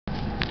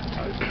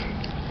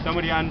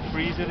Somebody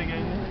unfreeze it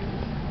again.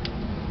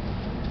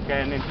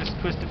 Okay, and then just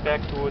twist it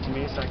back towards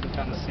me so I can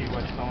kind of see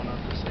what's going on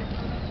for a second.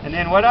 And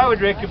then what I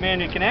would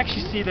recommend, you can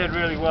actually see that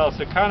really well.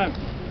 So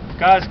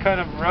guys kind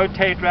of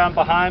rotate around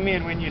behind me,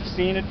 and when you've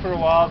seen it for a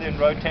while, then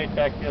rotate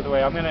back the other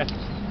way. I'm gonna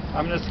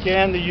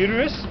scan the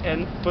uterus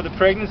and for the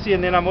pregnancy,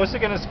 and then I'm also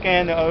gonna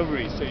scan the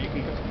ovaries so you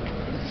can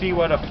see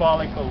what a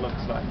follicle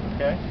looks like.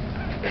 Okay.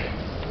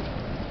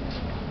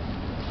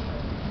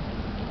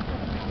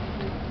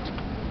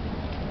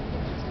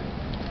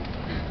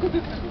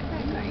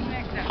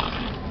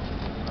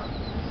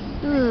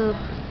 Ooh.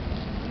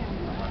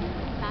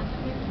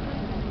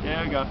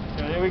 There we go.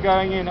 So there we're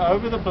going in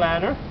over the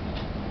bladder.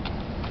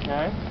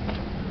 Okay.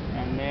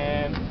 And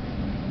then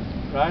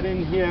right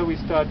in here we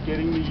start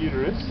getting the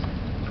uterus.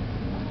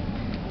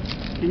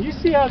 Can you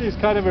see how there's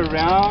kind of a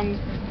round,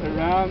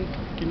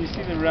 can you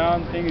see the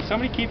round thing? If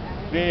somebody keep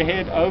their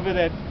head over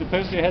that, the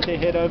person who had their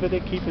head over there,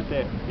 keep it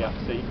there. Yeah,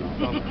 so you can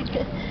film it.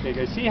 There you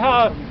go. See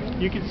how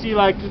you can see,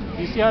 like,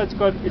 you see how it's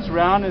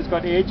round and it's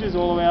got edges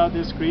all the way out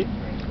this screen?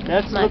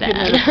 That's looking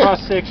at a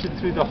cross section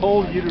through the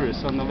whole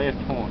uterus on the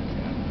left horn.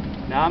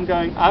 Now I'm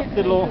going up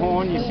the little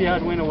horn, you see how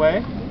it went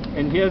away?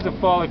 And here's a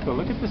follicle.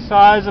 Look at the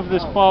size of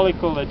this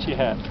follicle that she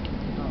had.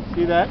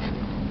 See that?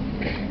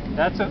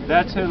 That's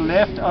her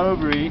left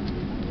ovary,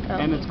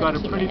 and it's got a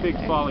pretty big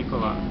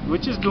follicle on it,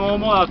 which is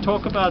normal. I'll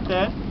talk about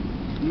that.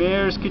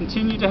 Mares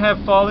continue to have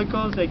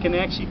follicles. They can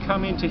actually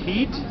come into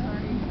heat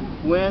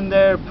when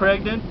they're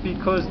pregnant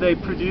because they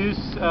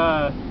produce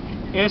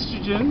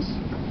estrogens.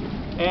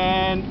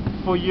 And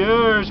for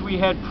years we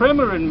had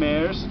Premarin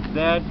mares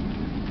that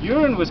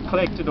urine was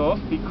collected off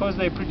because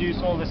they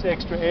produce all this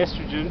extra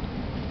estrogen,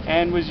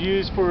 and was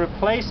used for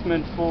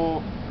replacement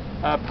for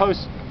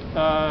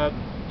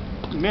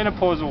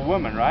post-menopausal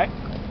women, right?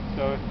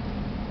 So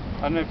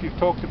I don't know if you've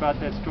talked about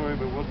that story,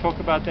 but we'll talk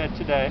about that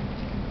today.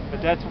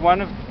 But that's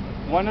one of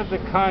the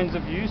kinds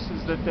of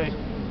uses that they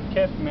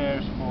kept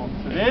mares for.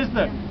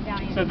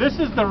 So this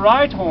is the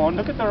right horn.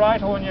 Look at the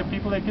right horn here,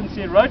 people that can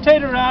see it.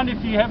 Rotate around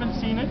if you haven't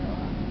seen it.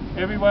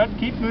 Everyone,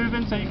 keep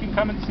moving so you can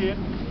come and see it.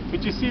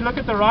 But you see, look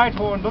at the right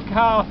horn. Look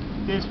how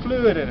there's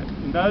fluid in it.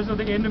 And those are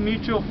the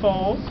endometrial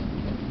folds.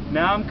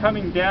 Now I'm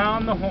coming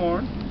down the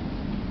horn,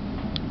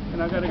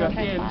 and I've got to go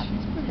in.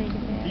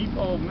 Deep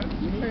old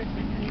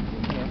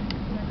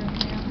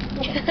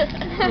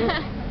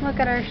Look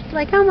at her. She's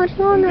like, how much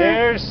longer?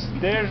 There's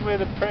where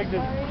the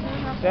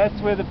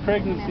that's where the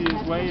pregnancy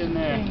is, way in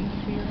there.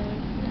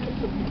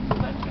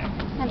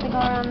 Have to go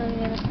around on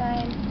the other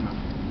side.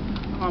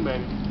 Come on,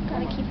 baby.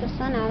 Gotta keep the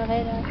sun out of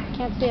it. I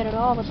can't see it at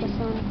all with the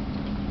sun.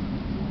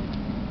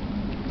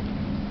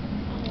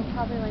 You're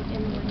probably like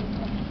in the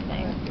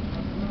thing.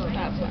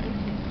 That's fine.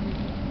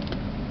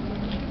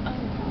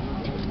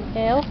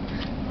 Ew.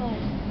 Oh,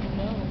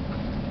 no.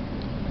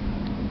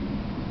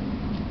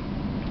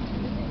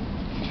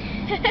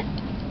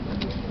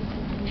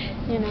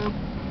 You know.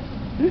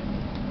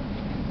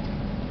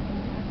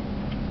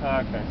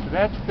 Okay, so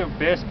that's the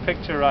best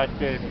picture right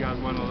there if you guys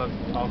want to look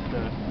of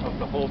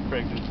the whole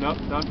pregnancy. No,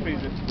 don't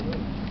freeze it.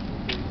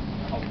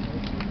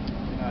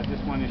 I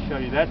just want to show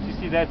you that. You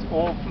see, that's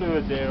all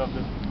fluid there of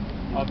the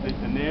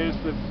and there's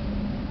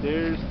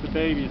the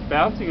baby. It's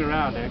bouncing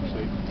around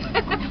actually.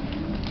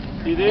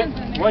 See there?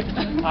 What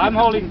I'm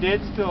holding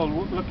dead still.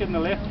 Look in the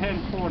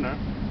left-hand corner.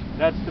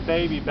 That's the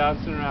baby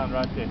bouncing around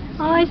right there.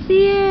 Oh, I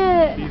see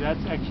it. See,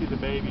 that's actually the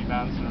baby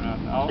bouncing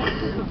around. I'll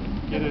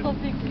get it.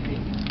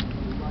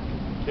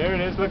 There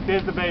it is. Look,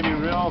 there's the baby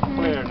real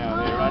clear now.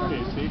 There, right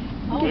there. See?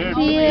 There,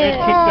 it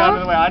kicked out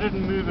of the way. I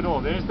didn't move at all.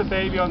 There's the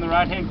baby on the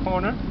right-hand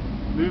corner,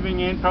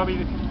 moving in,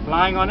 probably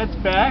lying on its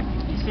back.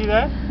 You see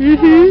that?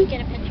 Mm-hmm.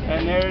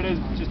 And there it is,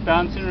 just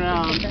bouncing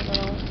around.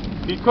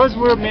 Because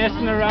we're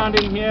messing around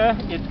in here,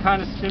 it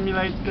kind of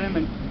stimulates them,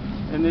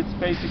 and it's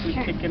basically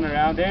kicking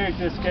around. There, it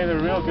just gave a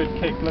real good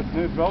kick. Look,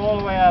 move, go all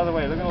the way out of the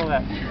way. Look at all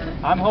that.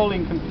 I'm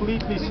holding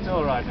completely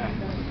still right now.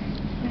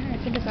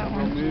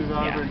 We'll move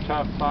over and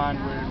try to find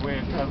where it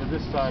went over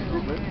this side a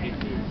little bit.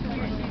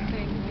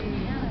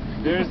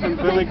 There's the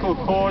umbilical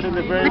cord in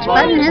the very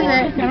bottom. Which button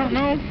is it? I don't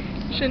know.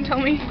 Shouldn't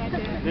tell me.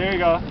 There you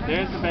go.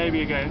 There's the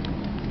baby again.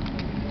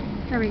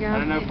 There we go. I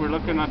don't know if we're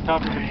looking on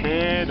top of the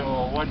bed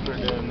or what we're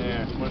doing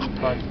there.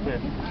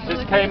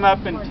 Just came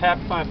up and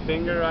tapped my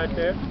finger right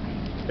there.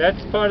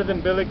 That's part of the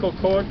umbilical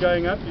cord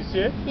going up. You see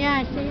it?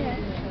 Yeah, I see it.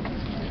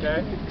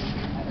 Okay.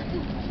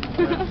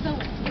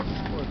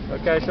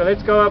 Okay, so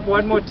let's go up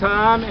one more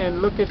time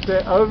and look at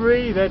the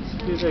ovary.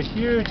 There's a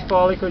huge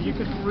follicle. You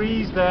could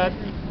freeze that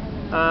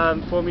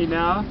for me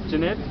now,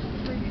 Jeanette.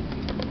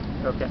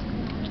 Okay,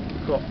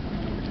 cool.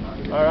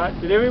 All right.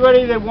 Did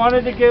everybody that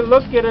wanted to get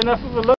enough of a look?